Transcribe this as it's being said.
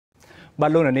បាន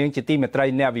លោកនាងជាទីមេត្រី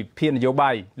អ្នកវិភាគនយោបា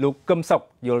យលោកកឹមសុខ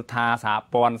យល់ថាសហ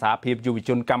ព័ន្ធសហភាពយុវជ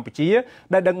នកម្ពុជា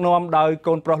ដែលដឹកនាំដោយ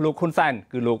កូនប្រុសលោកហ៊ុនសែន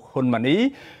គឺលោកហ៊ុនម៉ាណី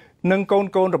និង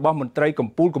កូនរបស់មន្ត្រីក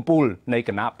ម្ពុជានៃគ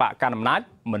ណៈបកកណ្ដាលអំណាច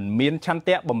មិនមានឆន្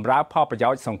ទៈបម្រើផលប្រយោ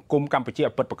ជន៍សង្គមកម្ពុជាឲ្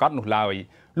យពិតប្រាកដនោះឡើយ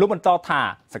លោកបន្តថា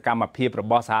សកម្មភាពរ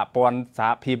បស់សហព័ន្ធសហ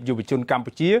ភាពយុវជនកម្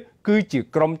ពុជាគឺជា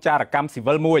ក្រុមចារកម្មស៊ី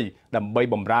វិលមួយដើម្បី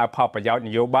បម្រើផលប្រយោជន៍ន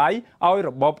យោបាយឲ្យរ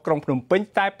បបក្រុងភ្នំពេញ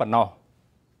តែប៉ុណ្ណោះ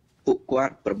ពួកគា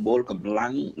ត់ប្រមូលកម្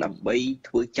លាំងដើម្បី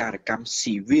ធ្វើចារកម្ម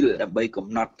ស៊ីវិលដើម្បីកំ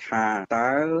ណត់ថា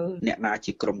តើអ្នកណា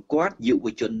ជាក្រុមគាត់យុវ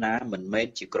ជនណាមិនមែន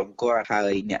ជាក្រុមគាត់ហើ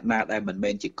យអ្នកណាដែលមិនមែ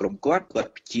នជាក្រុមគាត់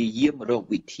ព្យាយាមរក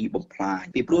វិធីបំផ្លាញ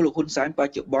ពីព្រោះលោកហ៊ុនសែនប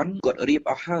ច្ចុប្បន្នគាត់រៀប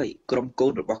អស់ហើយក្រុមកូ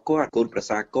នរបស់គាត់កូនប្រ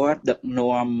សារគាត់ដឹក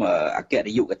នាំអគ្គ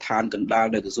នាយកដ្ឋានកណ្ដាល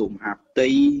នៅក្រសួងមហាផ្ទៃ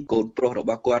កូនប្រុសរប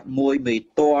ស់គាត់មួយមេត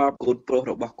បកូនប្រុស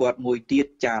របស់គាត់មួយទៀត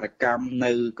ចារកម្ម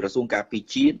នៅក្រសួងការពារ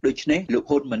ជាតិដូច្នេះលោក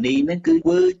ហ៊ុនម៉ាណីនឹងគឺ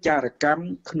ធ្វើចារកម្ម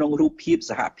ក្នុងរូបភាព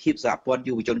សហព័ន្ធ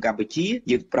យុវជនកម្ពុជា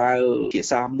យើងប្រើភា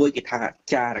សាមួយគេថា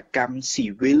ចារកម្មស៊ី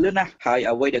វិលណាហើយ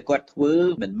អ្វីដែលគាត់ធ្វើ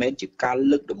មិនមែនជាការ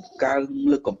លើកតម្កើង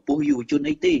លើកកម្ពស់យុវជន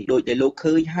អីទេដោយតែលោក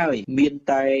ឃើញហើយមាន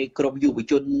តែក្រុមយុវ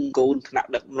ជនកូនថ្នាក់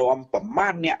ដឹកនាំប្រមា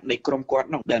ណអ្នកនៃក្រុមគាត់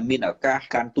នោះដែលមានឱកាស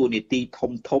កាន់តួនាទី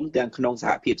ធំទាំងក្នុងស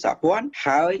ហព័ន្ធ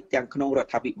ហើយទាំងក្នុងរ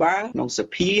ដ្ឋាភិបាលក្នុងស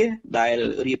ភាដែល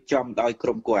រៀបចំដោយក្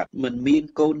រុមគាត់មិនមាន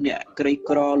កូនអ្នកក្រី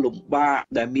ក្រលំបាក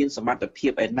ដែលមានសមត្ថភា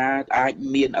ពឯណាអាច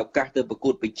មានឱកាសទៅប្រកួ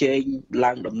តប្រជែង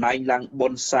ឡើងតំណែងឡើងបុ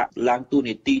ណ្យស័ក្តិឡើងតួ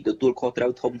នាទីទទួលខុសត្រូ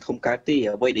វធំកើតទេ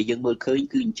អ្វីដែលយើងមើលឃើញ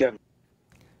គឺអញ្ចឹង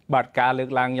បាទការលើ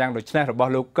កឡើងយ៉ាងដូចនេះរប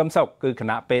ស់លោកកឹមសុខគឺគ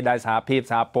ណៈពេលដែលសហ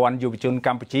ព័ន្ធយុវជនក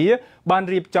ម្ពុជាបាន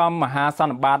រៀបចំមហាស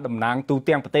ន្និបាតតំណាងទូ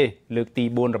ទាំងប្រទេសលើកទី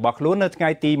4របស់ខ្លួននៅថ្ងៃ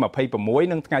ទី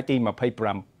26និងថ្ងៃទី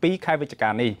27ខែវិច្ឆិកា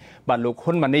នេះបាទលោក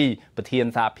ហ៊ុនម៉ាណីប្រធាន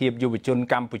សហភាពយុវជន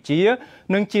កម្ពុជា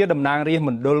និងជាតំណាងរាស្ត្រម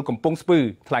ណ្ឌលកំពង់ស្ពឺ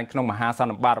ថ្លែងក្នុងមហាស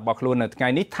ន្និបាតរបស់ខ្លួននៅថ្ងៃ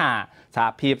នេះថាស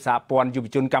ហព័ន្ធយុវ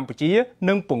ជនកម្ពុជា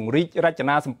នឹងពង្រីករច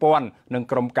នាសម្ព័ន្ធនិង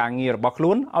ក្រុមការងាររបស់ខ្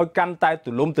លួនឲ្យកាន់តែទូ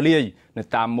លំទូលាយនៅ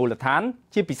តាមមូលដ្ឋាន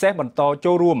ជាពិសេសបន្ត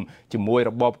ចូលរួមជាមួយ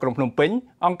របបក្រុងភ្នំពេញ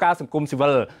អង្គការសង្គមស៊ីវិ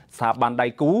លស្ថាប័នដៃ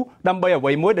គូដើម្បីអ្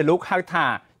វីមួយដែលលោកហៅថា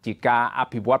ជាការអ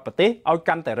ភិវឌ្ឍប្រទេសឲ្យ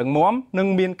កាន់តែរឹងមាំនិង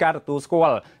មានការទទួលស្គា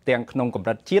ល់ទាំងក្នុងកម្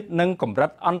រិតជាតិនិងកម្រិត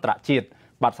អន្តរជាតិ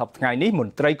បាទសប្តាហ៍ថ្ងៃនេះម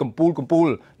ន្ត្រីកម្ពុជា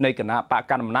នៃគណៈបក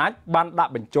កណ្ដាលអំណាចបានដា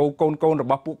ក់បញ្ចូលកូនរ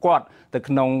បស់ពួកគាត់ទៅ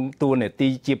ក្នុងតួនាទី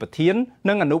ជាប្រធាន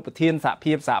និងអនុប្រធានសហ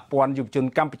ព័ន្ធយុវជន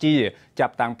កម្ពុជាចា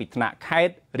ប់តាំងពីថ្នាក់ខេ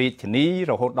ត្តរាជធានី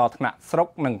រហូតដល់ថ្នាក់ស្រុក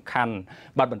និងខណ្ឌ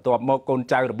បាទបន្ទាប់មកកូន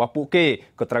ចៅរបស់ពួកគេ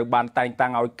ក៏ត្រូវបានតែងតាំ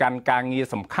ងឲ្យកាន់ការងារ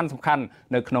សំខាន់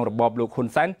នៅក្នុងរបបលោកហ៊ុន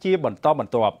សែនជាបន្តប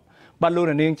ន្ទាប់បាទលោក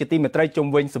នាងជាទីមេត្រីជុំ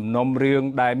វិញសំណុំរឿង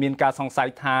ដែលមានការសង្ស័យ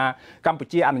ថាកម្ពុ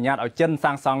ជាអនុញ្ញាតឲ្យចិន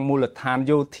សាងសង់មូលដ្ឋាន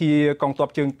យោធាកងទ័ព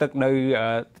ជើងទឹកនៅ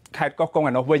ខេត្តកោះកុង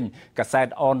ឯនោះវិញកាសែត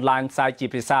អនឡាញផ្សាយជា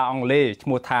ភាសាអង់គ្លេសឈ្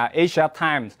មោះថា Asia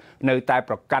Times នៅតែ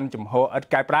ប្រកាន់ជំហរឥត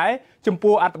កែប្រែចំ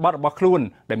ពោះអត្ថបទរបស់ខ្លួន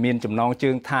ដែលមានចំណង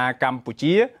ជើងថាកម្ពុ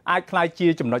ជាអាចក្លាយជា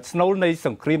ចំណុចស្នូលនៃស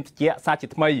ង្គ្រាមត្រជាក់សាជា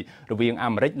ថ្មីរវាងអា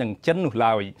មេរិកនិងចិននោះ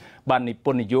ឡើយបាននិព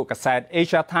ន្ធនាយកកាសែត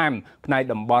Asia Times ផ្នែក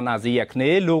តំបន់អាស៊ីអាគ្នេ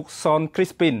យ៍លោក Son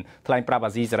Crispin ថ្លែងប្រាប់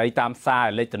អាស៊ីសេរីតាមសារ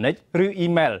អេឡិចត្រូនិកឬអ៊ី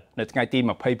មែលនៅថ្ងៃទី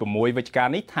26វិច្ឆិកា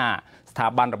នេះថាស្ថា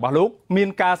ប័នរបស់លោកមាន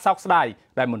ការសោកស្ដាយ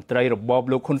ដែលមន្ត្រីរបប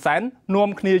លោកហ៊ុនសែននាំ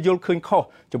គ្នាយល់ឃើញខុស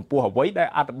ចំពោះអ្វីដែល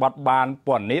អត្ថបទបានព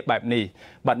ណ៌នាបែបនេះ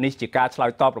បាទនេះជាការឆ្លើ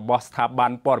យតបរបស់ស្ថាប័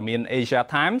នព័ត៌មាន Asia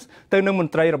Times ទៅនឹងម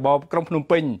ន្ត្រីរបបក្រុងភ្នំ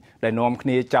ពេញដែលនាំគ្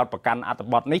នាចោទប្រកាន់អត្ថ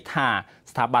បទនេះថា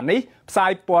ស្ថាប័ននេះផ្សា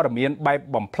យព័ត៌មានបែប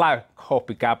បំផ្លើសខុស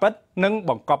ពីការពិតនិង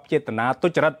បង្កប់ចេតនាទុ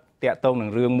ច្ចរិតតាក់ទងនឹង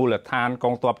រឿងមូលដ្ឋានក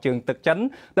ងទ័ពជើងទឹកចិន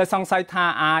ដែលសង្ស័យថា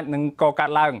អាចនឹងកកើត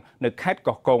ឡើងនៅខេត្ត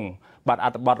កោះកុងបាទអ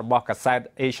ត្ថបទរបស់កាសែត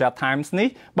Asia Times នេះ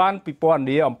បានពិពណ៌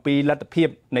នាអំពីលទ្ធភាព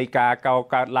នៃការក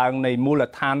កើតឡើងនៃមូល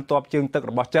ដ្ឋានទ័ពជើងទឹក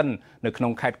របស់ចិននៅក្នុ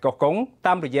ងខេត្តកោះកុង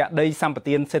តាមរយៈដីសម្បត្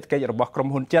តិសេដ្ឋកិច្ចរបស់ក្រុម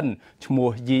ហ៊ុនចិនឈ្មោះ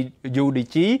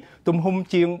UDG ទំហំ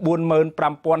ជាង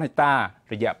 45,000 ហិកតា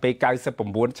រយៈពេល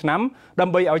99ឆ្នាំដើ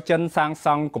ម្បីឲ្យចិនសាងស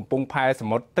ង់កំពង់ផែស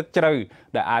មុទ្រទឹកជ្រៅ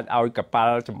ដែលអាចឲ្យកប៉ា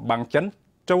ល់ចម្បាំងចិន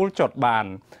ចូលចតបាន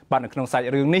បាទនៅក្នុងសាច់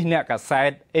រឿងនេះអ្នកកាសែ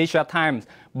ត Asia Times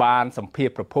បានសម្ភាស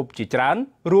ប្រភពជាច្រើន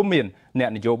រួមមានអ្នក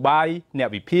នយោបាយអ្នក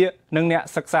វិភាគនិងអ្នក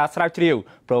សិក្សាស្រាវជ្រាវ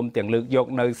ព្រមទាំងលើកយក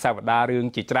នៅសាវតារឿង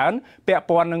ជាច្រើនពាក់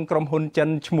ព័ន្ធនឹងក្រុមហ៊ុនចិន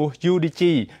ឈ្មោះ UDG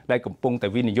ដែលកំពុងតែ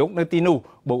វិនិយោគនៅទីនោះ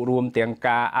បូករួមទាំង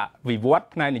ការអភិវឌ្ឍ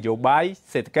ផ្នែកនយោបាយ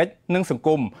សេដ្ឋកិច្ចនិងសង្គ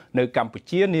មនៅកម្ពុ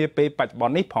ជានាពេលបច្ចុប្ប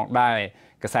ន្ននេះផងដែរ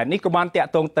កាសែតនេះក៏បានតាក់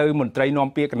ទងទៅមន្ត្រីនាំ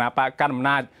ពាក្យគណៈបកកណ្ដាលអំ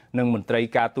ណាចនិងមន្ត្រី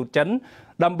ការទូតចិន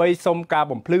ដើម្បីសុំការ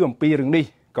បំភ្លឺអំពីរឿងនេះ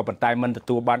ក៏ប៉ុន្តែមិនទ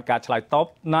ទួលបានការឆ្លើយតប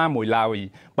ណាមួយឡើយ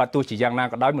បាទទោះជាយ៉ាងណា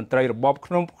ក៏ដោយមន្ត្រីរបប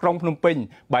ក្រុងភ្នំពេញ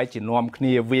បែរជានាំគ្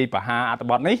នាវាយប្រហារអត្ថ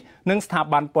បទនេះនិងស្ថា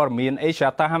ប័នព័ត៌មាន Asia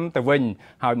Times ទៅវិញ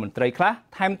ហើយមន្ត្រីខ្លះ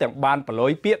ថែមទាំងបានប្រឡ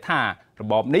យពាក្យថារ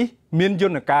បបនេះមានយ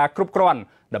ន្តការគ្រប់គ្រាន់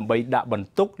ដើម្បីដាក់បន្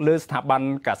ទុកលើស្ថាប័ន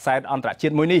កាសែតអន្តរជា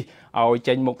តិមួយនេះឲ្យ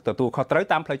ចេញមុខទទួលខុសត្រូវ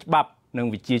តាមផ្លូវច្បាប់និង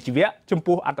វិជ្ជាជីវៈចំ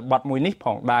ពោះអត្ថបទមួយនេះផ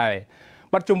ងដែរ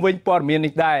បាត់ជុំវិញព័ត៌មាន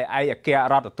នេះដែរឯកអគ្គ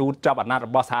រដ្ឋទូតចាប់អាណត្តិរ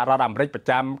បស់សហរដ្ឋអាមេរិកប្រ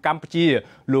ចាំកម្ពុជា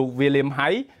លោក William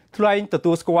Hay ថ្លែងទ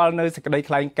ទួលស្គាល់នៅសេចក្តី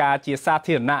ថ្លែងការណ៍ជាសា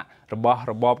ធារណៈរបស់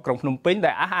របបក្រុងភ្នំពេញ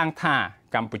ដែលអះអាងថា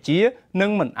កម្ពុជានឹ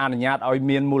ងមិនអនុញ្ញាតឲ្យ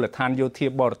មានមូលដ្ឋានយោធា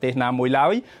បរទេសណាមួយឡើ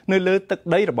យនៅលើទឹក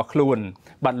ដីរបស់ខ្លួន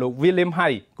បាទលោក William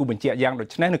Hay គូបញ្ជាក់យ៉ាងដូ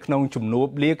ចនេះនៅក្នុងជំនួប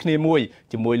លាគ្នាមួយ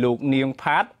ជាមួយលោកនាង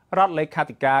ផាតរដ្ឋលេខា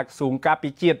ធិការក្រសួងការពា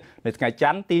រជាតិនៅថ្ងៃច័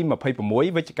ន្ទទី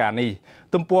26វិច្ឆិកានេះ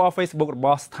ទំព័រ Facebook រប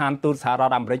ស់ស្ថានទូតសហរ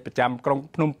ដ្ឋអាមេរិកប្រចាំក្រុង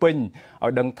ភ្នំពេញឲ្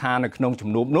យដឹងថានៅក្នុងជំ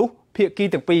នួបនោះភាគី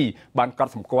ទាំងពីរបានក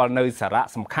ត់សម្គាល់នៅសារៈ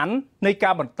សំខាន់នៃ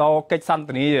ការបន្តកិច្ចសន្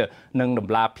ទនានិងដំ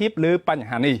ណាភាពលើបញ្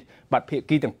ហានេះបាទភា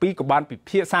គីទាំងពីរក៏បានពិ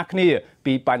ភាក្សាគ្នា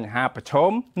ពីបញ្ហាប្រឈ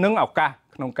មនិងឱកាស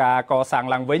ក្នុងការកសាង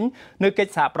ឡើងវិញនៅកិច្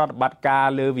ចសហប្រតិបត្តិការ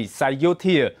លើវិស័យយោ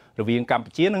ធារវាងកម្ពុ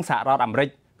ជានិងសហរដ្ឋអាមេរិក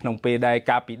ក្នុងពេលដែល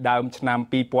កាលពីដើមឆ្នាំ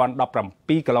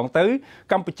2017កន្លងទៅ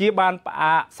កម្ពុជាបានផ្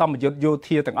អាកសម្ពយុទ្ធយោ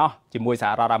ធាទាំងអស់ជាមួយស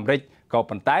ហរដ្ឋអាមេរិកក៏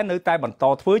ប៉ុន្តែនៅតែបន្ត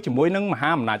ធ្វើជាមួយនឹងមហា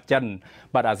អំណាចចិន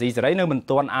បាទអាស៊ីសេរីនៅមិន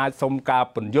ទាន់អាចសុំការ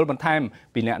ពន្យល់បន្ថែម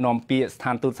ពីអ្នកនាំពាក្យស្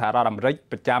ថានទូតសហរដ្ឋអាមេរិក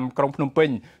ប្រចាំក្រុងភ្នំពេញ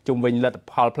ជុំវិញលទ្ធ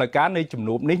ផលផ្លូវការនៃជំ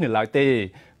នួបនេះនៅឡើយទេ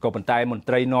ក៏ប៉ុន្តែមន្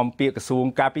ត្រីនាំពាក្យក្រសួង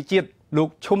ការពារជាតិលោក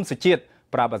ឈុំសុជាតិ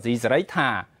ប្រាប់អាស៊ីសេរីថា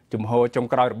ជំហរចុង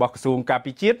ក្រោយរបស់ក្រសួងការ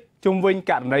ពារជាតិជុំវិញ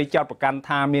ករណីចោទប្រកាន់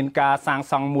ថាមានការសាង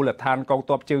សង់មូលដ្ឋានកង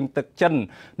ទ័ពជើងទឹកចិន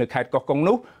នៅខេត្តកោះកុង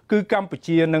នោះគឺកម្ពុ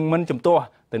ជានឹងមិនជំទាស់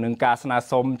ទៅនឹងការស្នើ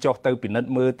សុំចុះទៅពិនិត្យ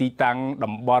មើលទីតាំង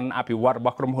តំបន់អភិវឌ្ឍរប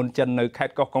ស់ក្រុមហ៊ុនចិននៅខេ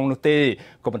ត្តកោះកុងនោះទេ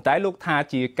ក៏ប៉ុន្តែលោកថា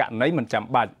ជាករណីមិនចាំ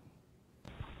បាច់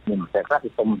ខ្ញុំតែខ្លះខ្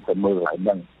ញុំទៅមើលហើយ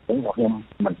ដឹងអញ្ចឹងខ្ញុំ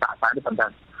មិនតាក់តែទេប៉ុន្តែ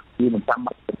វាមិនចាំ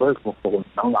បាច់ទៅមើលក្នុង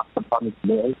ក្នុងអត្តផលនេះ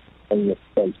ទេហើយ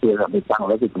តែជារបស់តាំង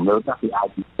លើគឺជំនឿថាវាអាច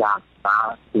ពិចារណា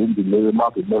ពីពីលើមក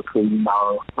ពីមើលឃើញដ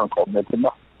ល់ក្នុងក្រុមនេះទេ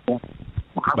នោះ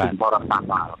មកហើយបរិបទតាម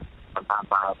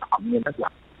អត់មានទេ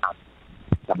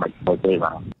ចាំបាច់ទៅទេ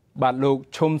បាទលោក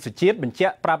ឈុំសុជាតិបញ្ជា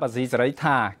ក់ប្រាប់អាស៊ីសេរី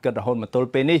ថាគិតរហូតមកទល់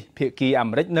ពេលនេះភាគីអា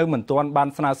មេរិកនៅមិនទាន់បាន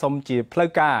ស្នើសុំជាផ្លូវ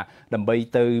ការដើម្បី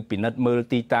ទៅពិនិត្យមើល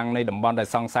ទីតាំងនៃតំបន់ដែល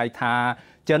សង្ស័យថា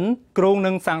ចិនគ្រោង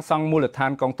នឹងសាងសង់មូលដ្ឋា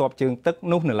នកងទ័ពជើងទឹក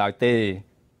នោះនៅឡើយទេ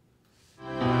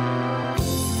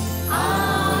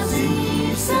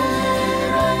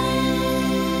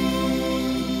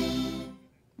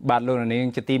បាទលោកនាង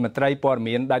ជាទីមេត្រីព័ត៌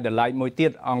មានដាច់ដライមួយទៀ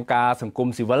តអង្គការសង្គម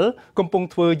ស៊ីវិលកំពុង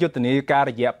ធ្វើយុទ្ធនាការ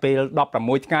រយៈពេល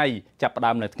16ថ្ងៃចាប់ផ្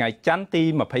ដើមនៅថ្ងៃច័ន្ទទី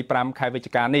25ខែវិច្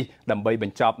ឆិកានេះដើម្បីប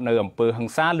ញ្ចប់នៅអំពើហិ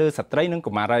ង្សាលើស្ត្រីនិង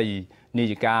កុមារីនា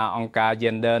យិកាអង្គការ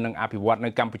Gender និងអភិវឌ្ឍនៅ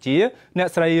កម្ពុជាអ្នក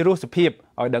ស្រីរស់សុភាព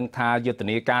ឲ្យដឹងថាយុទ្ធ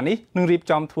នាការនេះនឹងរៀប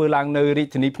ចំធ្វើឡើងនៅរាជ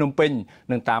ធានីភ្នំពេញ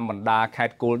និងតាមបណ្ដាខេ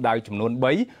ត្តគោលដៅចំនួន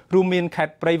3រួមមានខេ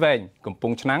ត្តព្រៃវែងកំព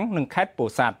ង់ឆ្នាំងនិងខេត្តពោ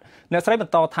ធិ៍សាត់អ្នកស្រីប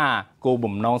ន្តថាគោល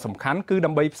បំណងសំខាន់គឺដើ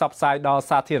ម្បីផ្សព្វផ្សាយដល់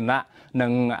សាធារណៈនិ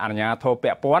ងអាជ្ញាធរ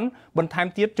ពាក់ព័ន្ធបន្ថែម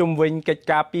ទៀតជុំវិញកិច្ច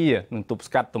ការពារនិងទប់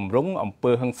ស្កាត់ទម្រង់អំ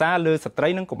ពើហិង្សាលើស្ត្រី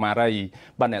និងកុមារី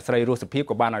បាទអ្នកស្រីរស់សុភាព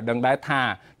ក៏បានឲ្យដឹងដែរថា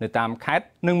នៅតាមខេត្ត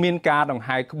នឹងមានការដង្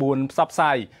ហែក្បួនផ្សព្វផ្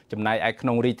សាយចំណែកឯក្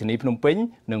នុងរាជធានីភ្នំពេញ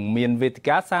នឹងមានវេទិ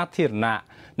កាសាធារណៈ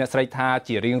អ្នកស្រីថា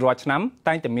ជារៀងរាល់ឆ្នាំ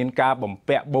តែងតែមានការបំ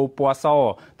ពាក់បូពណ៌ស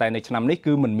តែនៅឆ្នាំនេះ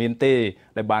គឺមិនមានទេ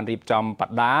ដែលបានរៀបចំប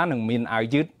ដានិងមានអាវ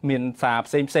យឺតមានសារ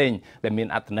ផ្សេងដែលមាន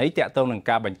អត្ថន័យទាក់ទងនឹង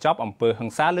ការបញ្ចប់អំពើហិ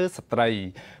ង្សាលើស្ត្រី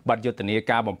បាទយុទ្ធនា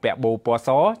ការបំពាក់បូពណ៌ស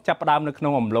ចាប់ផ្ដើមនៅក្នុ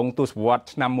ងអំឡុងទសវត្សរ៍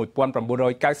ឆ្នាំ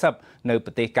1990នៅប្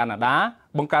រទេសកាណាដា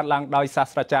បង្កើតឡើងដោយសា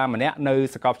ស្ត្រាចារ្យម្នាក់នៅ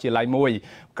សាកលវិទ្យាល័យមួយ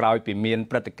ក្រោយពីមាន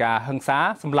ព្រឹត្តិការណ៍ហិង្សា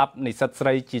សម្រាប់និស្សិតស្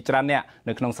រីជាច្រើនអ្នក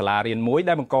នៅក្នុងសាលារៀនមួយ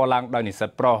ដែលបង្កឡើងដោយនិស្សិត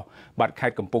ប្រុសបាទខេ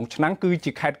ត្តកំពង់ឆ្នាំងគឺ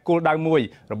ជាខេត្តគោលដៅមួយ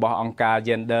របស់អង្គការ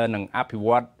Gender និងអភិវ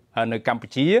ឌ្ឍនៅកម្ពុ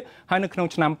ជាហើយនៅក្នុង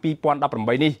ឆ្នាំ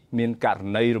2018នេះមានករ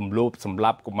ណីរំលោភសម្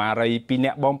លាប់កុមារី2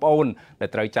នាក់បងប្អូនដែល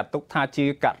ត្រូវចាត់ទុកថាជា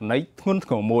ករណីធ្ងន់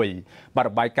ធ្ងរមួយបាទ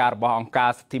របាយការណ៍របស់អង្គការ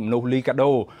សិទ្ធិមនុស្សលីកា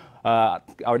ដូឲ្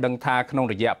យដឹងថាក្នុង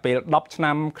រយៈពេល10ឆ្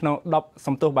នាំក្នុង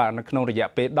ក្នុងរយៈ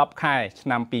ពេល10ខែឆ្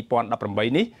នាំ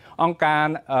2018នេះអង្គការ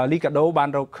លីកាដូបាន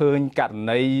រកឃើញករ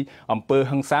ណីអំពើ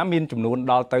ហិង្សាមានចំនួន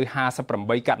ដល់ទៅ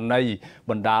58ករណី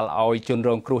បណ្ដាលឲ្យជនរ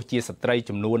ងគ្រោះជាស្ត្រី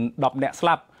ចំនួន10នាក់ស្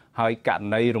លាប់ហើយករ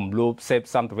ណីរំលោភសេព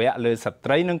សន្តិវៈលើស្ត្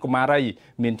រីនិងកុមារី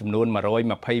មានចំនួន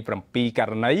127ក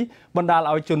រណីបណ្ដាល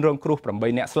ឲ្យជនរងគ្រោះ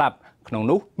8នាក់ស្លាប់ក្នុង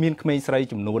នោះមានក្មេងស្រី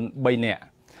ចំនួន3នាក់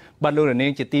បាទលោកនា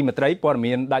ងជាទីមេត្រីព័ត៌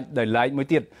មានដាច់ដោយឡែកមួយ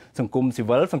ទៀតសង្គមស៊ី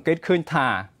វិលសង្កេតឃើញថា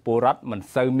ពលរដ្ឋមិន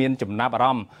សូវមានចំណាប់អារ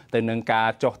ម្មណ៍ទៅនឹងការ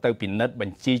ចុះទៅពិនិត្យប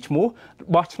ញ្ជីឈ្មោះ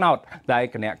បោះឆ្នោតដែល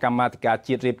គណៈកម្មាធិការ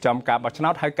ជាតិរៀបចំការបោះឆ្នោ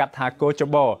តហៅកាត់ថាកោច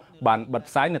ប បានបិទ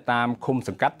ផ្សាយនៅតាមឃុំស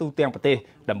ង្កាត់ទូទាំងប្រទេស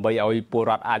ដើម្បីឲ្យពល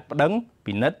រដ្ឋអាចប្តឹង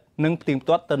ពិនិត្យនិងផ្ទៀងផ្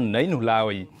ទាត់ទិន្នន័យនោះឡើ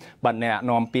យបាទអ្នក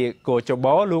នាំពាក្យកោចប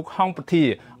លោកហងពធាឲ្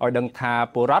យដឹងថា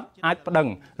ពលរដ្ឋអាចប្តឹង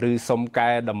ឬសុំកែ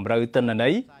តម្រូវទិន្នន័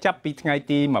យចាប់ពីថ្ងៃ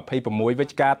ទី26វិ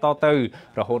ច្ឆិកាតទៅ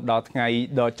រហូតដល់ថ្ងៃ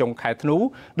ដល់ចុងខែធ្នូ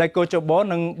ដែលកោចប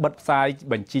នឹងបិទផ្សាយ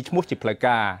បញ្ជីឈ្មោះជាផ្លូវ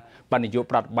ការបាននាយក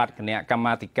ប្រតិបត្តិគណៈកម្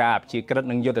មាធិការជាក្រិត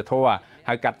និងយុទ្ធធរ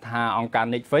ហៅកាត់ថាអង្គការ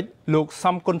Netflix លោក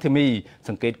សំគុណធីមីស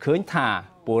ង្កេតឃើញថា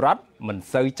ពលរដ្ឋមិន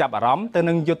សូវចាប់អារម្មណ៍ទៅ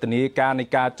នឹងយុទ្ធនាការនៃ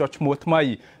ការចុះឈ្មោះថ្មី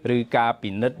ឬការពិ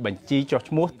និត្យបញ្ជីចុះ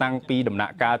ឈ្មោះតាំងពីដំណា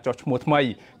ក់កាលចុះឈ្មោះថ្មី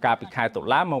កាលពីខែតុ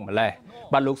លាមកម្លេះ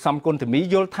បាទលោកសំគុណធីមី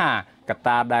យល់ថាកត្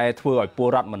តាដែលធ្វើឲ្យពល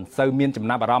រដ្ឋមិនសូវមានចំ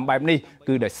ណាប់អារម្មណ៍បែបនេះ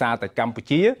គឺដោយសារតែកម្ពុ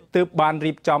ជាទើបបាន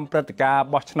រៀបចំព្រឹត្តិការណ៍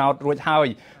បោះឆ្នោតរួចហើយ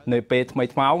នៅពេលថ្មី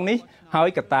ថ្មោងនេះហើយ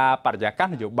កត្តាបរិយាកាស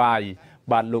នយោបាយ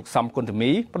បាទលោកសំគុណធី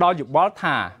មីផ្ដល់យោបល់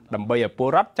ថាដើម្បីឲ្យពល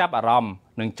រដ្ឋចាប់អារម្មណ៍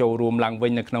និងចូលរួមឡើងវិ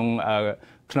ញនៅក្នុ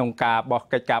ងការបោះ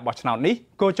កិច្ចការបោះឆ្នោតនេះ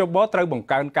កោចបត្រូវបង្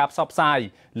កើនការផ្សព្វផ្សាយ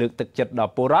លើកទឹកចិត្តដ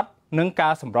ល់ពលរដ្ឋនិងកា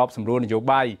រសម្របសម្រួលនយោ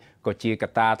បាយក៏ជាក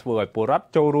ត្តាធ្វើឲ្យពលរដ្ឋ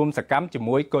ចូលរួមសកម្មជា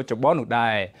មួយកោចបនោះ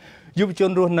ដែរយុវជន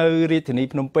រស់នៅរាជធានី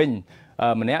ភ្នំពេញ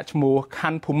ម្នាក់ឈ្មោះខា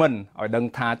ន់ភូមិន្ទឲ្យដឹង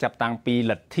ថាចាប់តាំងពី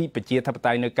លទ្ធិប្រជាធិប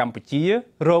តេយ្យនៅកម្ពុជា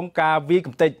រងការវាយ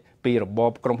កំទេចពីរប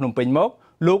បក្រុងភ្នំពេញមក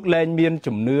លោកលែងមាន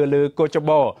ជំនឿលើកោច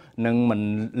បនិងមិន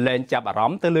លែងចាប់អារ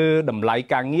ម្មណ៍ទៅលើតម្លៃ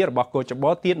ការងាររបស់កោចប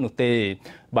ទៀតនោះទេ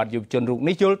បាទយុវជនរូប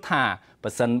នេះយល់ថាបើ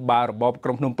សិនបើរបបក្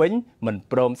រុងភ្នំពេញមិន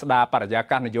ព្រមស្ដារបរិយា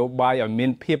កាសនយោបាយឲ្យមា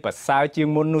នភាពប្រសើរជាង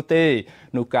មុននោះទេ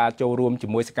នោះការចូលរួមជា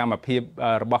មួយសកម្មភាព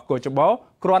របស់កោចប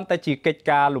គ្រាន់តែជាកិច្ច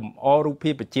ការលំអរូបភា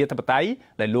ពប្រជាធិបតេយ្យ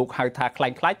ដែលលោកហៅថាคล้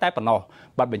ายៗតែប៉ុណ្ណោះ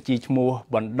បាត់បញ្ជីឈ្មោះ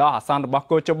បណ្ដោះអាសន្នរបស់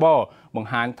កោចបបង្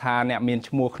ហាញថាអ្នកមាន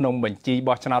ឈ្មោះក្នុងបញ្ជី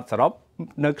បោះឆ្នោតសរុប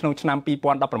នៅក្នុងឆ្នាំ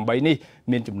2018នេះ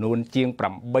មានចំនួនជាង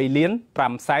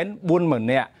8,540,000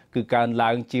 នាក់គឺកើនឡើ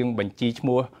ងជាងបញ្ជីឈ្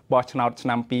មោះបោះឆ្នោតឆ្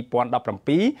នាំ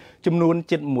2017ចំនួន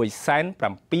ជិត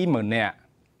170,000 នាក់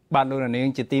បានលោកនាង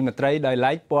ជាទីមេត្រីដោយ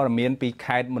ឡែកព័ត៌មានពី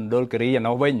ខេត្តមណ្ឌលគិរីឯ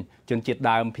ណោះវិញជនជាតិ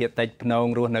ដើមភាគតិចភ្នង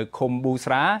រស់នៅឃុំប៊ូ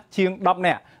ស្រាជាង10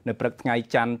នាក់នៅព្រឹកថ្ងៃ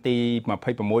ច័ន្ទទី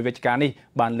26វិច្ឆិកានេះ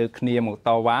បានលើកគ្នាមកត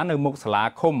វ៉ានៅមុខសាលា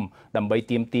ឃុំដើម្បី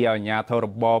ទាមទារឲ្យអាជ្ញាធររ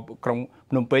បបក្រុង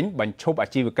ភ្នំពេញបញ្ឈប់អា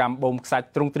ជីវកម្មបូមខ្សាច់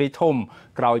ទ្រង់ទ្រាយធំ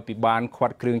ក្រោយពីបានខា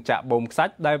ត់គ្រឿងចាក់បូមខ្សា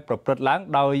ច់ដែលប្រព្រឹត្តឡើង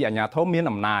ដោយអាជ្ញាធរមាន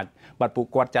អំណាចបាទពួក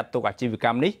គាត់ចាត់ទុកអាជីវក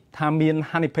ម្មនេះថាមាន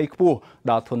ហានិភ័យខ្ពស់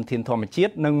ដល់ធនធានធម្មជា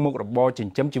តិនិងមុខរបរចិ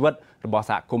ញ្ចឹមជីវិតរបស់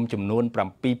សហគមន៍ចំនួន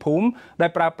7ភូមិដែល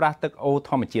ប្រើប្រាស់ទឹកអូរធ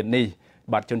ម្មជាតិនេះ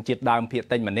បាទជនជាតិដើមភាគ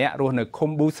តិចម្នាក់រស់នៅឃុំ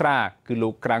ប៊ូស្រាគឺលោ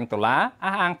កក្រាំងដុល្លារ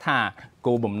អះអាងថា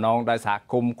គោលបំណងដែលសហ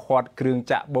គមន៍ខាត់គ្រឿង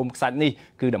ចាក់បូមខ្សាច់នេះ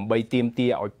គឺដើម្បីទាមទា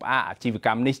រឲ្យផ្អាកអាជីវក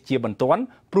ម្មនេះជាបន្ទាន់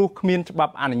ព្រោះគ្មានច្បា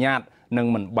ប់អនុញ្ញាតនិង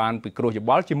មិនបានពិគ្រោះយោ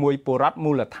បល់ជាមួយពលរដ្ឋ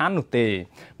មូលដ្ឋាននោះទេ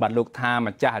បាទលោកថា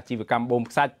ម្ចាស់អាជីវកម្មបូម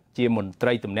ខ្សាច់ជាមន្ត្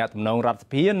រីទំនាក់ទំនងរដ្ឋស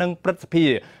ភានិងព្រឹទ្ធសភា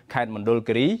ខេត្តមណ្ឌល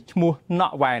គិរីឈ្មោះណ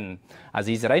ក់វ៉ែនអា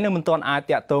ស៊ីសេរីនៅមិនទាន់អាច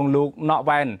តាក់ទងលោកណក់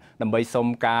វ៉ែនដើម្បីសុំ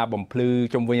ការបំភ្លឺ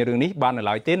ជុំវិញរឿងនេះបាននៅ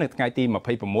ឡើយទេនៅថ្ងៃទី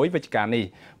26វិច្ឆិកានេះ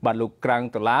បាទលោកក្រាំង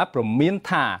ដុល្លារព្រមាន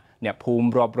ថាអ្នកភូមិ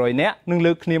រាប់រយនាក់នឹង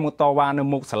លើកគ្នាមកតវ៉ានៅ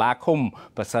មុខសាលាឃុំ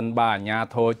ប្រសិនបើអាជ្ញា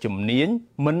ធរជំនាញ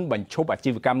មិនបញ្ឈប់អាជី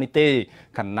វកម្មនេះទេ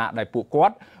ខណៈដែលពួកគា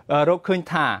ត់រកឃើញ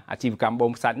ថាអាជីវកម្មបូ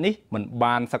មខ្សាច់នេះមិន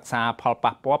បានសិក្សាផល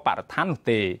ប៉ះពាល់បរិស្ថាននោះ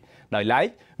ទេដោយឡែក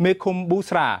មេឃុំប៊ូ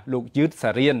ស្រាលោកយឺត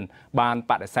សារៀនបាន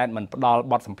បដិសេធមិនផ្ដល់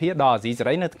បទសម្ភាសន៍ដល់អាស៊ីសេ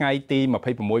រីនៅថ្ងៃទី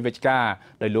26វិច្ឆិកា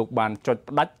ដោយលោកបានចុច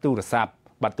ផ្ដាច់ទូរស័ព្ទ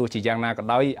បាទទោះជាយ៉ាងណាក៏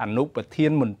ដោយអនុប្រធា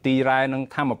នមន្ទីររ៉ែនិង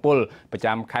ធម្មពលប្រ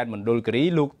ចាំខេត្តមណ្ឌលគិរី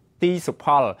លោកទីសុផ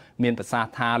លមានប្រសាស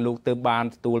ន៍ថាលោកទើបបាន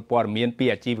ទទួលព័ត៌មានពី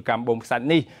អាជីវកម្មបូមខ្សាច់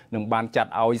នេះនិងបានចា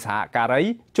ត់ឲ្យសហការី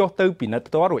ចុះទៅពិនិត្យ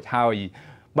ផ្ទាល់រួចហើយ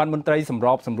បានមន្ត្រីសម្រ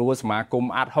បសម្រួលសមាគម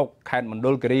អាត6ខេត្តមណ្ឌ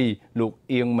លគិរីលោក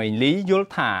អៀងមេងលីយល់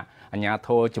ថាអាជ្ញាធ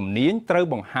រជំនាញត្រូវ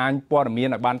បង្ហាញព័ត៌មាន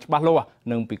ឲ្យបានច្បាស់លាស់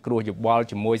និងពិគ្រោះយោបល់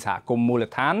ជាមួយសហគមន៍មូល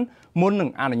ដ្ឋានមុននឹង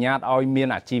អនុញ្ញាតឲ្យមាន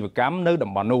អាជីវកម្មនៅ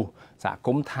តំបន់នោះសហគ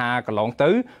មន៍ថាកន្លងទៅ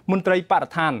មន្ត្រីបរិ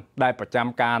ស្ថានដែលប្រចាំ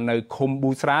ការនៅឃុំ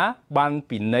ប៊ូស្រាបាន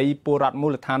ពិន័យពលរដ្ឋមូ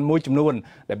លដ្ឋានមួយចំនួន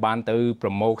ដែលបានទៅប្រ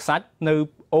មូលខ្សាច់នៅ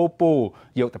អូពូ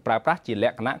យកទៅប្រើប្រាស់ជាល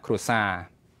ក្ខណៈគ្រួសារ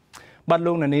បាទ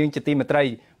លោកនាងជាទីមេត្រី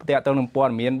ផ្ទាក់ទៅនឹងព័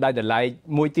ត៌មានដែលឡែក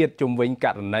មួយទៀតជុំវិញក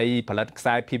រណីផលិតខ្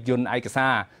សែភាពយន្តឯកសា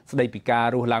រស្ដីពីការ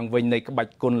រស់ឡើងវិញនៃក្បា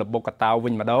ច់គុនល្បុក្កតោវិ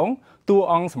ញម្ដងតួ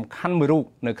អង្គសំខាន់មួយរូប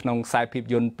នៅក្នុងខ្សែភាព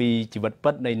យន្តពីជីវិត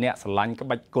ពិតនៃអ្នកស្រឡាញ់ក្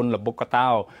បាច់គុនល្បុក្កតោ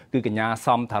គឺកញ្ញា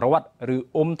សំថារតឬ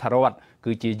អ៊ុំថារត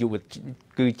គឺជា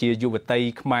យុវតី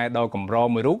ខ្មែរដ៏កម្រ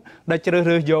មួយរូបដែលជ្រើស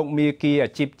រើសយកមាគ៌ាអា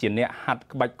ជីពជាអ្នកហាត់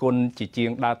ក្បាច់គុនជាជាង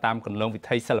ដើរតាមគន្លងវិ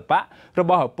ថីសិល្បៈរ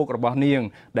បស់ឪពុករបស់នាង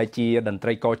ដែលជាតន្ត្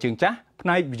រីករជើងចាស់ផ្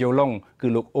នែកវីយ៉ូឡុងគឺ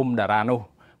លោកអ៊ុំតារ៉ានោះ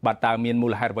បាទតើមានមូ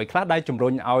លហេតុអ្វីខ្លះដែលជំរុ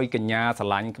ញឲ្យកញ្ញាស្រ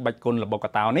ឡាញ់ក្បាច់គុនល្បុក្ក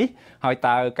តោនេះហើយ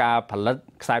តើការផលិត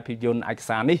ខ្សែភាពយន្តឯក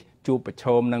សារនេះជួបប្រឈ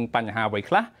មនឹងបញ្ហាអ្វី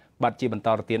ខ្លះ បាត់ជាបន្ត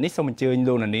ទៅទៀតនេះសូមអញ្ជើញ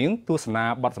លោកនាងទស្សនា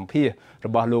បទសម្ភាសន៍រ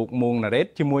បស់លោកមួងណារ៉េត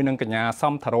ជាមួយនឹងកញ្ញា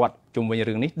សំថរតជុំវិញ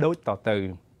រឿងនេះដូចតទៅ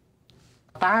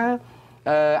តើ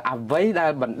អ្វីដែ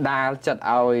លបណ្ដាលចិត្ត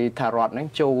ឲ្យថារដ្ឋនឹង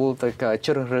ចូលទៅ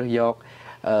ជ្រើសរើសយក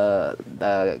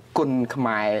គុណខ្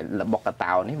មែររបស់ក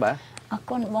តោនេះបាទអរ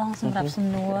គុណបងសម្រាប់សំ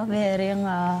ណួរវារឿង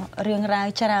រ៉ាវ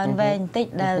ច្រើនវែងបន្តិច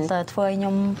ដែលធ្វើឲ្យខ្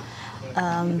ញុំ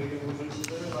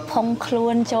ផុងខ្លួ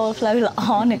នចូលផ្លូវល្អ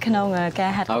នៅក្នុងកា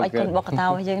រហាត់ក្បាច់គុណបកតោ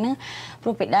យើងហ្នឹងព្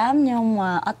រោះពីដើមខ្ញុំ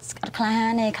អត់ក្លាហា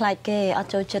នទេខ្លាចគេអត់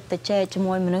ចូលចិត្តទៅជែកជា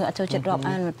មួយមនុស្សអត់ចូលចិត្តរាប់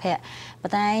អានមិត្តភ័ក្តិប៉ុ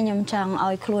ន្តែខ្ញុំចង់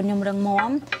ឲ្យខ្លួនខ្ញុំរឹង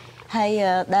មាំហើយ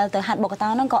ដែលទៅហាត់បកតោ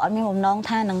ហ្នឹងក៏អត់មានបំណង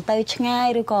ថានឹងទៅឆ្ងាយ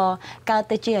ឬក៏កើត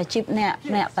ទៅជាអាជីពអ្នក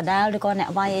បដាលឬក៏អ្នក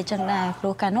វាយអីចឹងដែរព្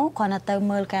រោះកាលនោះគាត់នៅទៅ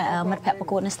មើលការមិត្តភ័ក្តិប្រ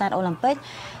កួតនៅ Stade Olympic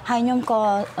ហើយខ្ញុំក៏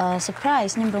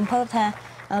surprise ខ្ញុំរំភើបថា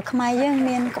ខ្មែរយើង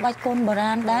មានក្បាច់គុណបុ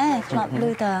រាណដែរធ្លាប់ឮ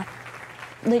ថា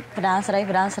ដូចបដាស្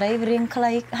រីរៀងខ្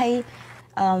លីហើយ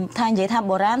ថានិយាយថា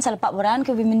បុរាណសិល្បៈបុរាណ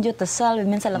គឺវាមានយុទ្ធសាស្ត្រវា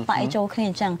មានសិល្បៈអីចូលគ្នា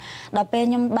អញ្ចឹងដល់ពេល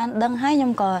ខ្ញុំបានដឹងហើយខ្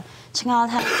ញុំក៏ឆ្ងល់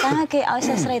ថាតើគេឲ្យ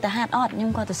សិស្សស្រីទៅហាត់អត់ខ្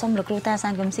ញុំក៏ទៅសុំលោកគ្រូតាសា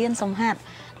នកំសៀនសុំហាត់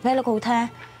ពេលលោកគ្រូថា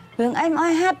រឿងអីមិនឲ្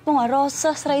យហាត់ពងឲ្យរក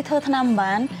សិស្សស្រីធ្វើថ្នាំ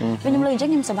បានខ្ញុំលើអញ្ចឹង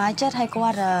ខ្ញុំសប្បាយចិត្តហើយគា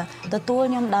ត់ទទួល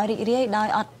ខ្ញុំដោយរីករាយដោយ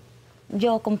អត់យ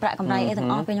កកំប្រាក់កម្រៃអីទាំង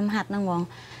អស់ពេលខ្ញុំហាត់ហ្នឹងហ្មង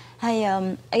ហើយ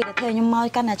អីដែលធ្វើខ្ញុំមក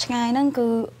កាន់តែឆ្ងាយហ្នឹងគឺ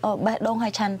បេះដូងហើ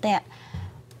យឆន្ទៈ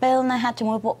ពេលណាហាត់ជា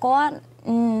មួយពួកគាត់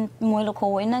មួយលោកគ្រូ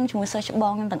អីហ្នឹងជាមួយសិស្សច្ប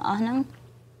ងខ្ញុំទាំងអស់ហ្នឹង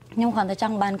ខ្ញុំគ្រាន់តែច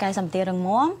ង់បានកាយសម្បទារឹង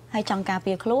មាំហើយចង់ការ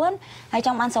ពារខ្លួនហើយច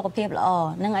ង់បានសុខភាពល្អ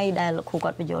ហ្នឹងអីដែលលោកគ្រូគា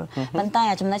ត់បញ្យល់ប៉ុន្តែ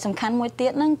ចំណុចសំខាន់មួយទៀ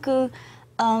តហ្នឹងគឺ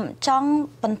ចង់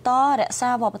បន្តរក្សា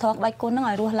វប្បធម៌ក្បាច់គុនហ្នឹង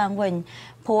ឲ្យរស់ឡើងវិញ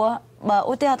ព្រោះបើ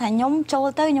ឧទាហរណ៍ថាខ្ញុំចូល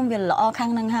ទៅខ្ញុំវាល្អខាង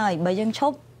ហ្នឹងហើយបើយើងឈ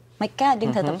ប់មិនកើតយើ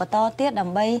ងត្រូវតែបន្តទៀតដើ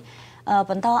ម្បី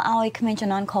បន្តឲ្យក្មេងជំ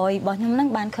នាន់ក្រោយរបស់ខ្ញុំហ្នឹង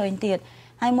បានឃើញទៀត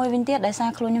ហើយមួយវិញទៀតដោយសារ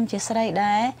ខ្លួនខ្ញុំជាស្រី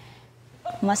ដែរ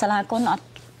មកសាលាគុនអត់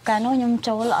កាលនោះខ្ញុំ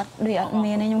ចូលអត់ដូចអត់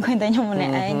មានទេខ្ញុំឃើញតែខ្ញុំម្នា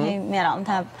ក់ឯងមានអារម្មណ៍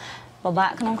ថាពិបា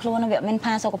កក្នុងខ្លួនវាមាន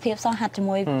ផាសុខភាពសោះហាត់ជា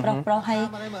មួយប្រុសហើយ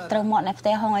ត្រូវមកនៅផ្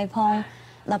ទះហងអីផង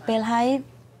ដល់ពេលហើយ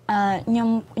ខ្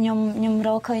ញុំរ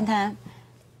កឃើញថា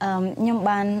ខ្ញុំ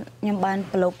បាន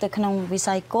ប្រឡូកទៅក្នុងវិ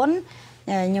ស័យគុន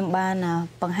ខ្ញុំបាន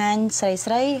បង្ហាញ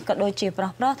ស្រីក៏ដូចជាប្រុ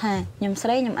សថាខ្ញុំស្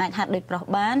រីខ្ញុំអាចហាត់ដូចប្រុស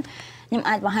បានខ្ញុំ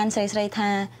អាចបង្ហាញស្រី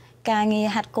ថាការងារ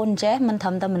ហាត់គុនចេះមិនត្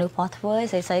រឹមតែមនុស្សប្រុសធ្វើ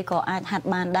ស្រីក៏អាចហាត់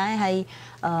បានដែរហើយ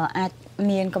អាច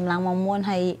មានកម្លាំងមាំមួន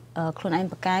ហើយខ្លួនឯង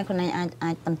បកកាយខ្លួនឯង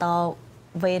អាចបន្ត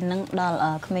វេននឹងដល់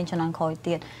ក្មេងជំនាន់ក្រោយ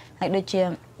ទៀតហើយដូចជា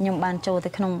ខ្ញុំបានចូលទៅ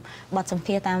ក្នុងបទសម្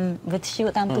ភាសន៍តាមវិទ្យុ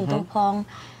តាមទូរទស្សន៍ផង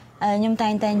ខ្ញុំតែ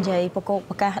ងតែនិយាយប្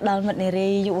រកាសដល់មិត្តនារី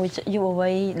យុវវ័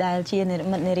យដែលជាមិ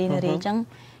ត្តនារីអញ្ចឹង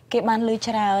គេបានឮ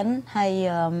ច្រើនហើយ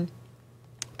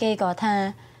គេក៏ថា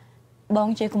បង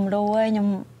ជាគំរូហើយខ្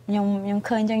ញុំ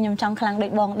ឃើញអញ្ចឹងខ្ញុំចង់ខ្លាំងដូ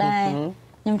ចបងដែរ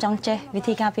ខ្ញុំចង់ចេះវិ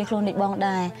ធីការពារខ្លួនដូចបង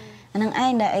ដែរអានឹងឯ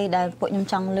ងដែលអីដែលពួកខ្ញុំ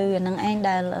ចង់ឮអានឹងឯង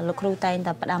ដែលលោកគ្រូតែង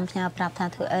តែផ្ដាំផ្ញើប្រាប់ថា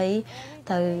ធ្វើអី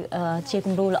ទៅជា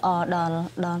គំរូល្អដល់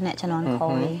អ្នកជំនាន់ក្រោ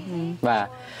យបាទ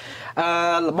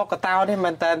របស់កតោនេះ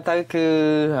មែនតើទៅគឺ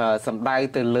សំដៅ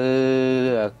ទៅលើ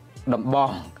ដំប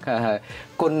ង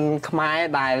គុណខ្មែរ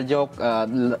ដែលយក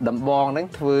ដំបងហ្នឹង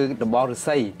ធ្វើដំបងឫស្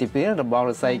សីទីពីរដំបង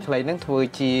ឫស្សីខ្លីហ្នឹងធ្វើ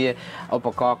ជាឧប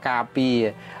ករណ៍ការពារ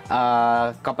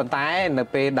ក៏ប៉ុន្តែនៅ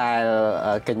ពេលដែល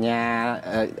កញ្ញា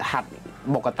ហាត់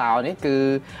បកតោនេះគឺ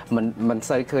មិន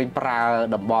សូវឃើញប្រើ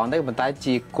ដំបងទេប៉ុន្តែ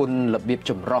ជាគុណរបៀប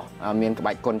ចម្រុះមានក្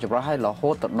បាច់គុណចម្រុះហើយរហូ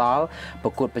តទៅដល់ប្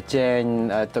រកួតប្រជែង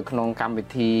ទៅក្នុងកម្មវិ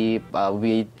ធី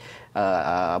វាយ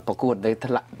ប្រកួតនៅ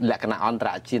លក្ខណៈអន្តរ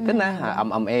ជាតិទៅណា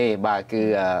MMA បាទគឺ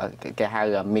គេហៅ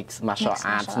Mix Martial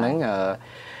Arts ហ្នឹង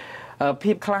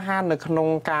ភាពក្លាហាននៅក្នុង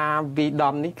ការវិ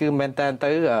ដំនេះគឺមែនតើ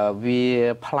ទៅវា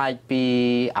ប្លែកពី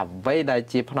អ្វីដែល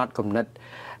ជាផ្នត់គំនិត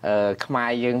ខ្មែ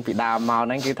រយើងពីដើមមកហ្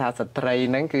នឹងគឺថាស្ត្រី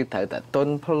ហ្នឹងគឺត្រូវតែទុន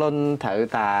ភ្លុនត្រូវ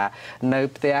តែនៅ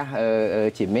ផ្ទះ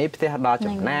ជាមេផ្ទះដល់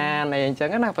ចំណានអីអញ្ចឹង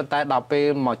ណាប៉ុន្តែដល់ពេល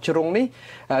មកជ្រុងនេះ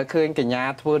ឃើញកញ្ញា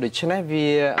ធ្វើដូច្នេះវា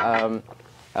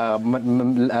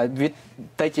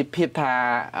ទៅជាភាពថា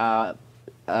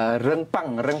រឹងប៉ឹង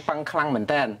ខ្លាំងមែន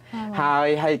តើ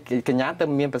ហើយកញ្ញាទៅ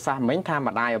មានប្រសាសន៍មិញថា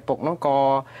ម្ដាយឪពុកនោះក៏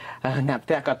អ្នកផ្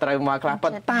ទះក៏ត្រូវមកខ្លះ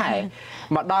ប៉ុន្តែ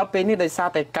មកដល់ពេលនេះដោយសារ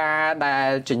តែការដែល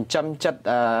ចិញ្ចឹមចិត្ត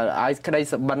ឲ្យក្តី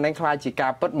សុបិននឹងខ្លាចជាកា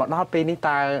រពិតមកដល់ពេលនេះ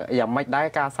តើយ៉ាងម៉េចដែរ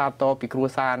ការសាទរពីគ្រួ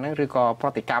សារហ្នឹងឬក៏ប្រ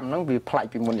តិកម្មហ្នឹងវាប្លែក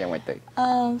ពីមុនយ៉ាងម៉េចទៅ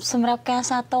សម្រាប់ការ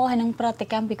សាទរហើយនឹងប្រតិ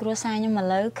កម្មពីគ្រួសារខ្ញុំឥ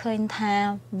ឡូវឃើញថា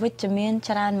វិជ្ជមាន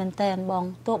ច្រើនមែនតើបង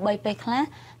ទោះបីពេលខ្លះ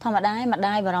ធម្មតាម្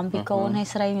ដាយបារម្ភពីកូនហើយ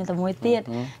ស្រីមានតែមួយទៀត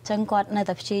ចឹងគាត់នៅ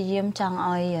តែព្យាយាមចង់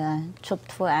ឲ្យជប់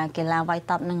ធ្វើអាកីឡាវាយ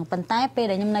តប់នឹងប៉ុន្តែពេល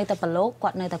ដែលខ្ញុំនៅតែប្រឡូកគា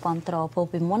ត់នៅតែគ្រប់គ្រងព្រោះ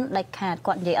ពីមុនដាច់ខាត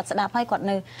គាត់និយាយអត់ស្ដាប់ហើយគាត់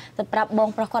នៅតែប្រាប់បង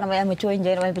ប្រុសគាត់ដើម្បីឲ្យមកជួយនិ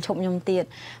យាយដើម្បីប្រជុំខ្ញុំទៀត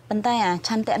ប៉ុន្តែអាឆ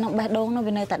ន្ទៈនឹងបេះដូងនោះ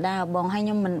វានៅតែដើរបងហើយខ្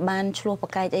ញុំមិនបានឆ្លោះប្រ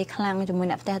កែកអីខ្លាំងជាមួយ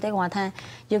អ្នកផ្ទះទេគាត់ថា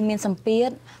យើងមានសម្ពាធ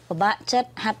ពិបាកចិត្ត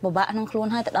ហាត់ពិបាកក្នុងខ្លួន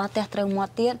ហើយទៅដល់ផ្ទះត្រូវមា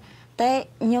ត់ទៀតតែ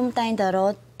ខ្ញុំតែងតែរ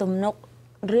កទំនុក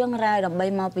រឿងរ៉ាវដើម្បី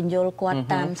មកបញ្យល់គាត់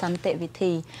តាមសន្តិវិ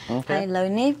ធីហើយឥឡូវ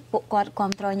នេះពួកគាត់គ្រ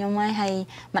ប់គ្រងខ្ញុំហើយ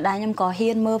ម្ដាយខ្ញុំក៏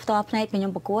ហ៊ានមើលផ្ទាល់ភ្នែកពីខ្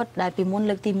ញុំប្រកួតដែលពីមុន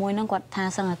លើកទី1ហ្នឹងគាត់ថា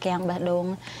សឹងអាកៀងបេះដូង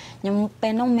ខ្ញុំពេ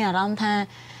លនោះមានអារម្មណ៍ថា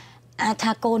អាច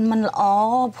ថាកូនមិនល្អ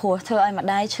ព្រោះធ្វើឲ្យម្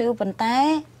ដាយឈឺប៉ុន្តែ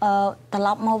ត្រឡ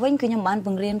ប់មកវិញគឺខ្ញុំបានប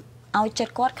ង្រៀនឲ្យចិត្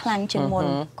តគាត់ខ្លាំងជាងមុន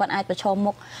គាត់អាចប្រឈម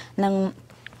មុខនឹង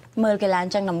មើលកីឡាអ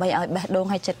ញ្ចឹងដើម្បីឲ្យបេះដូង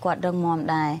ឲ្យចិត្តគាត់រឹងមាំ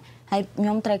ដែរហើយខ្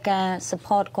ញុំត្រូវការ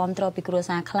support គ្រប់គ្រងពីគ្រួ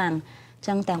សារខ្លាំង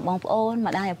ចឹងទាំងបងប្អូន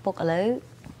ម្ដាយឪពុកឥឡូវ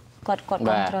គាត់គ្រប់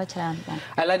គ្រងច្រើនបា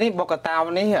ទឥឡូវនេះបុកតាវ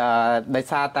នេះដោយ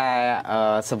សារតែ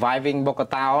surviving បុក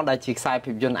តាវដែលជាខ្សែ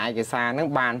ភាពយន្តឯកសារហ្នឹង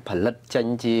បានផលិតចេញ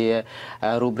ជា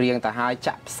រូបរាងទៅហើយ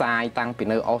ចាក់ផ្សាយតាំងពី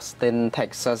នៅ Austin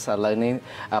Texas ឥឡូវនេះ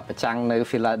ប្រចាំងនៅ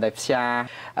Philadelphia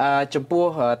ចំពោះ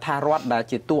ថារដ្ឋដែល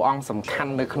ជាតួអង្គសំខា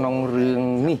ន់នៅក្នុងរឿង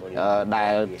នេះដែ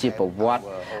លជាប្រវត្តិ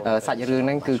សាច់រឿងហ្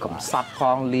នឹងគឺកំសត់ផ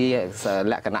ងលា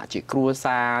លក្ខណៈជាគ្រួ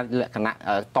សារលក្ខណៈ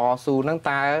តស៊ូហ្នឹង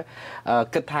តើ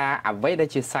គិតថាអ្វីដែ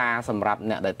លជាសារសម្រាប់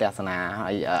អ្នកដែលទស្សនាហើ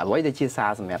យអ្វីដែលជាសារ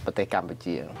សម្រាប់ប្រទេសកម្ពុ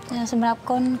ជាសម្រាប់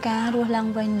គុណការរស់ឡើង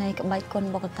វិញនៃក្បាច់គុណ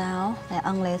បុកតាវដែលអ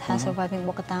ង់គ្លេសថា surviving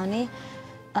បុកតាវនេះ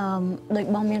ដោយ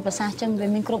បងមានប្រសាសន៍ចឹងវា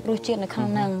មានគ្រប់រសជាតិនៅក្នុង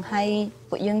ហ្នឹងហើយ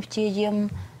ពួកយើងព្យាយាម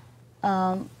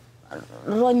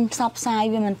រុញផ្សព្វផ្សាយ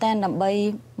វាមែនតើដើម្បី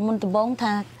មុនដំបូង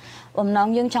ថាបំណង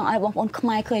យើងចង់ឲ្យបងប្អូនខ្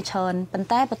មែរឃើញច្រើនប៉ុន្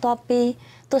តែបន្ទាប់ពី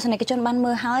ទស្សនិកជនបាន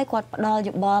មើលហើយគាត់ផ្ដល់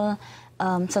យោបល់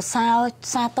សរសើរ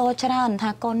សាទរច្រើនថា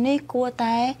កូននេះគួរ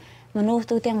តែមនុស្ស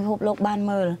ទូទាំងពិភពលោកបាន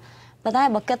មើលប៉ុន្តែ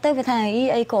បើគិតទៅវាថា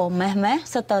អីក៏ម៉េះ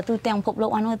សិតតទូទាំងពិភពលោក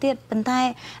អត់នោះទៀតប៉ុន្តែ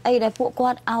អីដែលពួកគា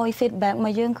ត់ឲ្យ feedback ម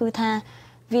កយើងគឺថា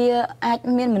វាអាច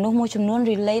មានមនុស្សមួយចំនួន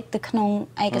relate ទៅក្នុង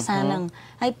ឯកសារហ្នឹង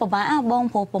ហើយពិបាកបង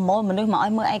ព្រោះប្រមូលមនុស្សមកឲ្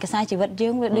យមើលឯកសារជីវិតយើ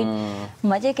ងវាដូច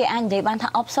មិនទេគេអាចនិយាយបានថា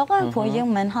អបសុកព្រោះយើង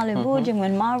មិន Hollywood យើងមិ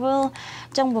ន Marvel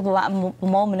ចឹងពិបាកប្រ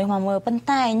មូលមនុស្សមកមើលប៉ុន្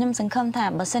តែខ្ញុំសង្ឃឹមថា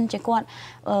បើសិនជាគាត់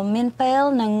មានពេល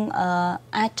នឹង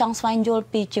អាចចង់ស្វែងយល់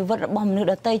ពីជីវិតរបស់មនុស្ស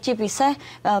ដទៃជាពិសេស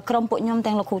ក្រុមពួកខ្ញុំ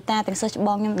ទាំងលោកគ្រូតាទាំងសិស្សច្ប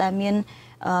ងខ្ញុំដែលមាន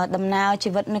ដំណើរជី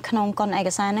វិតនៅក្នុងកុនឯក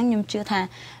សារហ្នឹងខ្ញុំជឿថា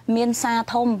មានសារ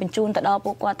ធំបញ្ជូនទៅដល់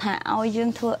ពួកគាត់ថាឲ្យយើង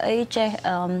ធ្វើអី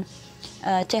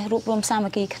ចេះរួបរวมសាម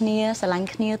គ្គីគ្នាស្រឡាញ់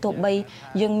គ្នាទោះបី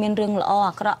យើងមានរឿងល្អ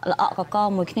អាក្រក់ល្អកក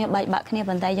មួយគ្នាបែកបាក់គ្នា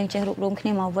ប៉ុន្តែយើងចេះរួបរวมគ្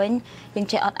នាមកវិញយើង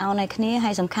ចេះអត់ឱនឲ្យគ្នា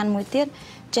ហើយសំខាន់មួយទៀត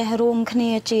ចេះរួមគ្នា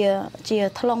ជា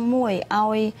ថ្លុងមួយ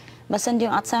ឲ្យបើសិនយើ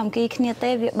ងអត់សាមគ្គីគ្នាទេ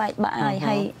វាបែកបាក់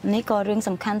ហើយនេះក៏រឿង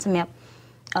សំខាន់សម្រាប់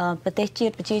ប្រទេសជា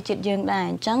តិប្រជាជាតិយើងដែរ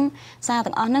អញ្ចឹងសារ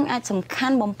ទាំងអស់ហ្នឹងអាចសំខា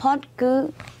ន់បំផុតគឺ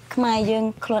ខ្មែរយើង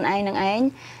ខ្លួនឯងនឹងឯង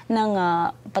និង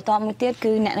បន្តមួយទៀត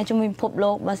គឺអ្នកនៅជុំវិញពិភព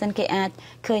លោកបើសិនគេអាច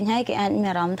ឃើញហើយគេអាចមាន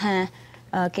អារម្មណ៍ថា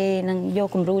គេនឹងយក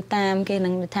គំរូតាមគេនឹ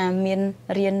ងថាមាន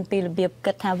រៀនពីរបៀប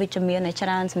គិតថាវិជ្ជមានឲ្យច្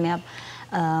រើនសម្រាប់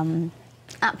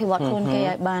អភិវឌ្ឍខ្លួនគេ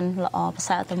ឲ្យបានល្អប្រ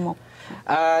សើរទៅមុខ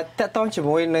តើតើជា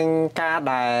មួយនឹងការ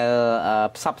ដែល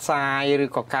ផ្សព្វផ្សាយឬ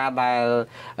ក៏ការដែល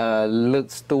លើក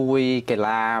ស្ទួយកី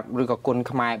ឡាឬក៏គុណ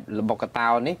ខ្មែររបស់កតោ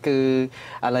នេះគឺ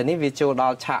ឥឡូវនេះវាចូលដ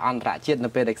ល់ឆាកអន្តរជាតិនៅ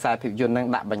ពេលដែលខ្សែភាពយន្តនឹង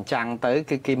ដាក់បញ្ចាំងទៅ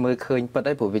គឺគេមើលឃើញពិត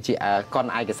ហើយព្រោះវាជាកុន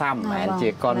ឯកសារមិនមែនជា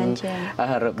កុន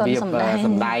របៀបស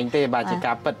ម្ដែងទេបាទជា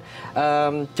ការពិត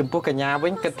ចំពោះកញ្ញាវិ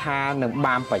ញគិតថានឹង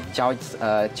បានប្រយោជន៍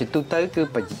ជាទូទៅគឺ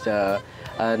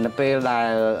នៅពេលដែល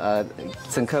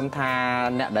សង្ឃឹមថា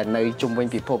អ្នកដែលនៅជុំវិញ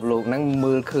ពិភពលោកហ្នឹង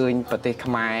មើលឃើញប្រទេស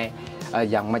ខ្មែរ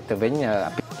យ៉ាងម៉េចទៅវិញ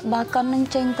បើកុននឹង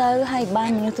ចេញទៅហើយបាន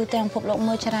មនុស្សទូទាំងពិភពលោក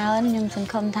មើលច្រើនខ្ញុំសង្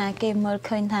ឃឹមថាគេមើល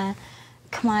ឃើញថា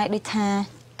ខ្មែរដូចថា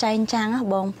ចែងចាំង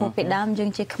បងព្រោះពីដើមយើង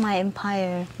ជាខ្មែរ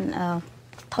Empire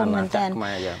ធំមែនតើ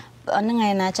ហ្នឹងឯ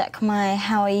ណាចាក់ខ្មែរ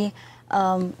ហើយ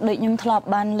ដូចខ្ញុំធ្លាប់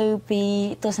បានឮពី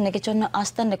ទស្សនិកជននៅ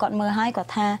Austin ដែលគាត់មើលហើយគា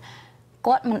ត់ថា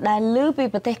គាត់មិនដែលឮពី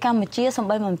ប្រទេសកម្ពុជាសំ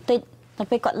បីបន្តិចដល់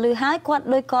ពេលគាត់ឮហើយគាត់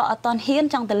ដូចក៏អត់តន់ហ៊ាន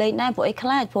ចង់ទៅលេងដែរព្រោះអីខ្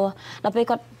លាចព្រោះដល់ពេល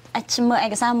គាត់អាចមើលឯ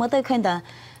កសារមើលទៅឃើញតែ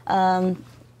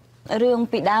រឿង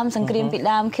ពីដើមសង្គ្រាមពី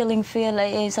ដើម Killing Field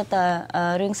អីសិតតែ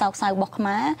រឿងសោកសៅរបស់ខ្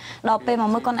មែរដល់ពេលមក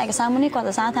មើលគាត់ឯកសារមួយនេះគាត់ស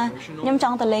រសើរថាខ្ញុំច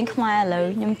ង់ទៅលេងខ្មែរឥឡូវ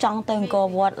ខ្ញុំចង់ទៅអង្គរ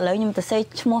វត្តឥឡូវខ្ញុំទៅសេ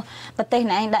ឈ្មោះប្រទេស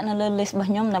ណែឯងដាក់នៅលើ list របស់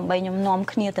ខ្ញុំដើម្បីខ្ញុំនាំ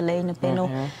គ្នាទៅលេងនៅពេលនោះ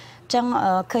អញ្ចឹង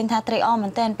ឃើញថាត្រេកអរមែ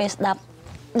នតើពេលស្ដាប់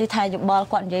ដូចថាយោបល់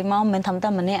គាត់និយាយមកមិនត្រឹមតែ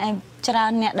ម្នាក់ឯងច្រើ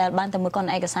នអ្នកដែលបានទៅមើលកុន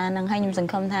ឯកសារហ្នឹងហើយខ្ញុំស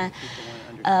ង្ឃឹមថា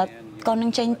កុននឹ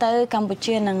ងចេញទៅកម្ពុ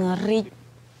ជានឹងរីក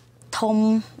ធំ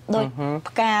ដោយ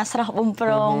ផ្កាស្រស់បំប្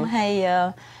រងហើយ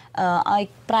ឲ្យ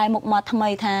ប្រែមុខមាត់ថ្មី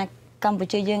ថាកម្ពុ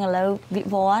ជាយើងឥឡូវវិ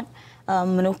វត្ត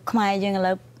មនុស្សខ្មែរយើងឥ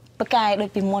ឡូវប្រកែកដូច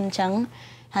ពីមុនអញ្ចឹង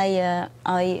ហើយ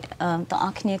ឲ្យទាំងអ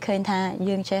ស់គ្នាឃើញថា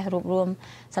យើងចេះរួបរวม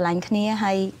ស្រឡាញ់គ្នា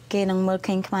ហើយគេនឹងមើល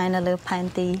ឃើញខ្មែរនៅលើផែន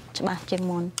ទីច្បាស់ជាង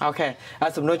មុនអូខេ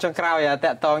សំណួរចុងក្រោយត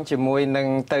កតងជាមួយនឹង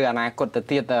ទៅអនាគតទៅ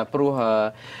ទៀតព្រោះ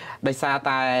ដោយសារ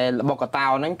តែល្បុក្កតោ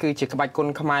ហ្នឹងគឺជាក្បាច់គុន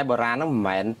ខ្មែរបុរាណហ្នឹងមិន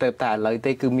មែនទៅតែឥឡូវ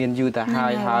ទេគឺមានយូរទៅ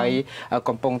ហើយ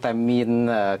កំពុងតែមាន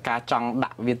ការចង់ដា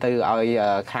ក់វាទៅឲ្យ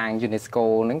ខាង UNESCO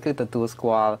ហ្នឹងគឺទទួលស្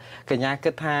គាល់កញ្ញា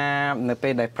គិតថានៅពេ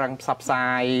លដែលប្រឹងផ្សព្វផ្សា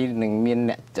យនឹងមាន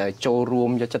អ្នកចូលរួម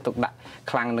យកចិត្តទុកដាក់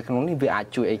ខ្លាំងនៅក្នុងនេះវាអាច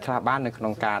ជួយអីខ្លះបាននៅក្នុ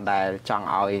ងការដែលចង់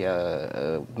ឲ្យ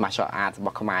martial arts រប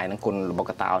ស់ខ្មែរហ្នឹងគុនល្បុក្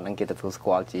កតោហ្នឹងគេទទួលស្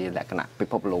គាល់ជាលក្ខណៈពិ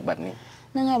ភពលោកបែបនេះ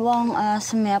ហ្នឹងហើយបង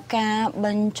សម្រាប់ការប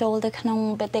ញ្ចូលទៅក្នុង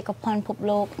បេតិកភណ្ឌពិភព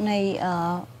លោកនៃ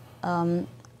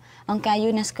អង្គការ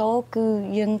UNESCO គឺ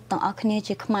យើងទាំងអស់គ្នា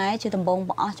ជាខ្មែរជាដំបងប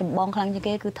ងអស់ចម្បងខ្លាំងជាង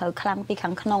គេគឺត្រូវខ្លាំងពីខា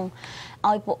ងក្នុង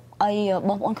ឲ្យប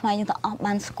ងប្អូនខ្មែរយើងទាំងអស់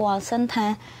បានស្គាល់សិនថា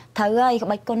ត្រូវហើយក្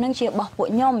បាច់គុនហ្នឹងជារបស់ពួក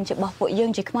ខ្ញុំជារបស់ពួកយើ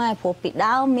ងជាខ្មែរព្រោះពី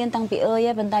ដើមមានតាំងពីអើយ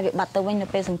ហើយប៉ុន្តែវាបាត់ទៅវិញនៅ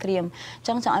ពេលសង្គ្រាមអញ្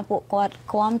ចឹងចង់ឲ្យពួកគាត់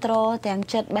គ្រប់គ្រងទាំង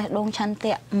ចិត្តបេះដូងឆន្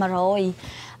ទៈ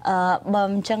100បើ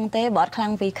មិនចឹងទេបើអត់ខ្លាំ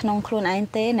ងពីក្នុងខ្លួនឯង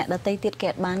ទេអ្នកដទៃទៀតគេ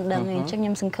អត់បានដឹងទេអញ្ចឹងខ្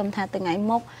ញុំសង្ឃឹមថាទៅថ្ងៃ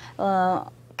មុខ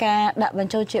ការដាក់ប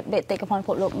ញ្ចូលជាបេតិកភណ្ឌពិភ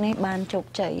ពលោកនេះបានជោគ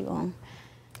ជ័យបង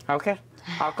អូខេ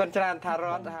អរគុណច្រើនថារ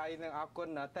តហើយនឹងអរគុណ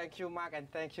thank you Mark and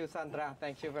thank you Sandra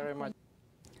thank you very much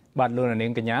បាទលោកនា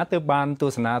ងកញ្ញាទើបបានទ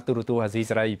ស្សនាទូរទស្សន៍អាស៊ី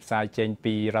សេរីផ្សាយចេញ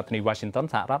ពីរដ្ឋធានី Washington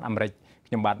សហរដ្ឋអាមេរិក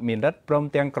ខ្ញុំបាទមានរិទ្ធព្រម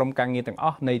ទាំងក្រុមការងារទាំងអ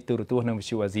ស់នៃទូរទស្សន៍និងវិទ្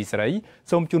យុអាស៊ីសេរី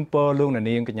សូមជូនពរលោក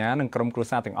នាងកញ្ញានិងក្រុមគ្រួ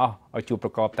សារទាំងអស់ឲ្យជួបប្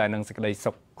រកបតែនឹងសេចក្តី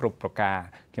សុខគ្រប់ប្រការ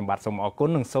ខ្ញុំបាទសូមអរគុណ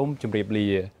និងសូមជម្រាបលា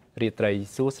រាត្រី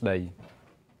សួស្តី